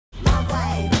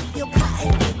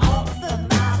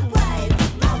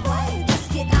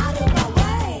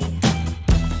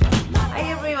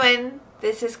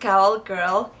this is Cowl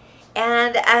Girl,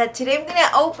 and today I'm gonna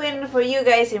open for you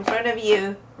guys in front of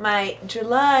you my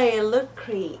July look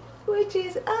crate, which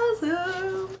is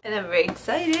awesome, and I'm very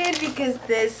excited because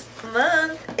this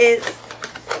month is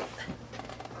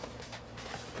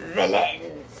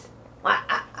villains.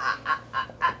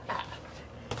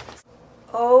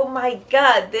 Oh my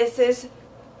god, this is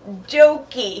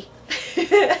jokey.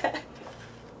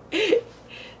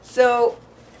 So,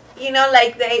 you know,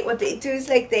 like what they do is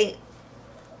like they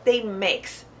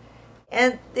mix,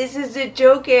 and this is the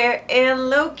Joker and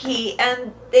Loki,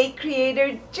 and they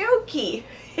created Jokey.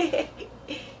 Can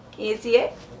you see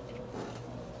it?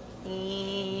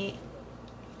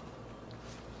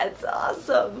 That's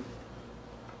awesome.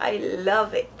 I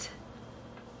love it.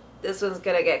 This one's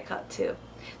gonna get cut too.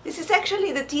 This is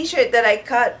actually the t-shirt that I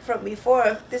cut from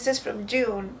before. This is from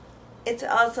June. It's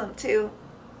awesome too.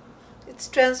 It's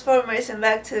Transformers and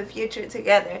Back to the Future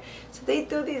together. So they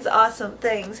do these awesome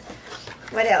things.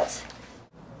 What else?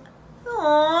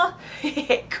 Aww.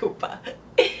 Koopa.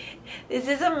 This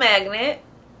is a magnet.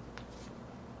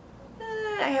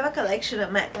 I have a collection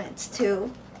of magnets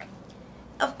too.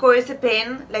 Of course, a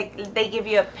pin. Like they give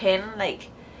you a pin like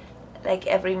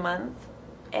every month,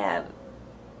 and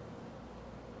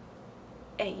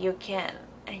you can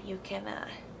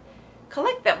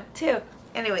collect them too.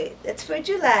 Anyway, that's for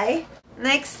July.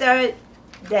 Next are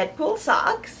Deadpool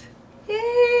socks.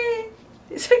 Yay!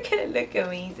 These are gonna look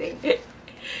amazing.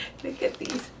 Look at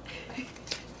these.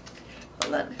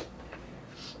 Hold on.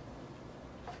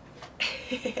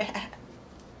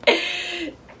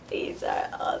 These are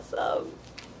awesome.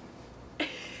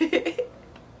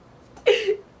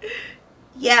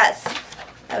 Yes.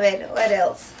 I mean, what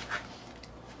else?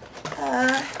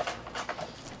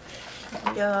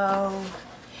 No.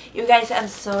 You guys, I'm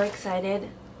so excited.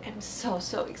 I'm so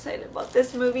excited about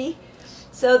this movie.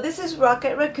 So this is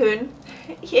Rocket Raccoon.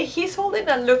 Yeah, he's holding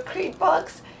a Look Crate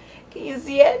box. Can you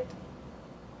see it?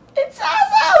 It's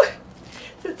awesome!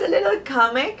 So it's a little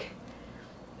comic.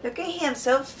 Look at him,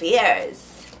 so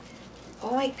fierce.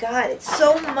 Oh my god, it's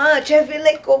so much. I feel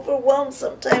like overwhelmed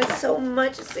sometimes. So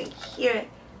much is in here.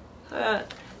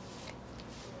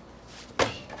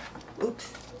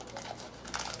 Oops.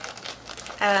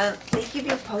 They give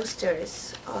you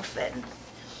posters often.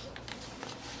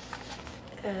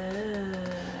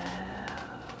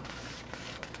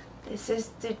 This is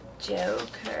the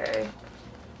Joker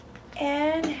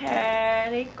and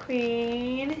Harley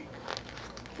Quinn.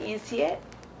 Can you see it?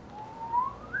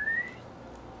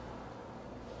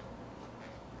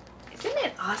 Isn't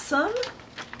it awesome?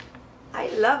 I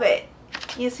love it.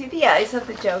 Can you see the eyes of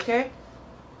the Joker?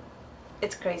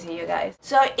 It's crazy, you guys.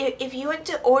 So if you want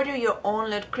to order your own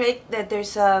Loot Crate, that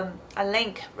there's a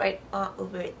link right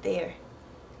over there,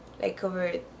 like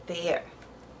over there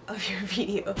of your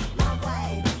video.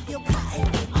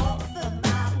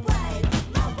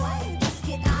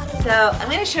 So I'm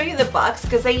gonna show you the box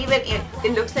because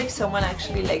it looks like someone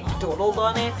actually like doodled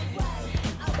on it,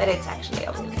 but it's actually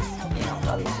obvious, you know,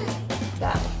 obviously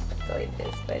that like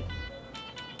this, but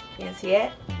you can see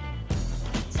it.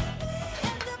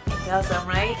 It's awesome,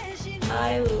 right?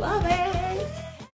 I love it.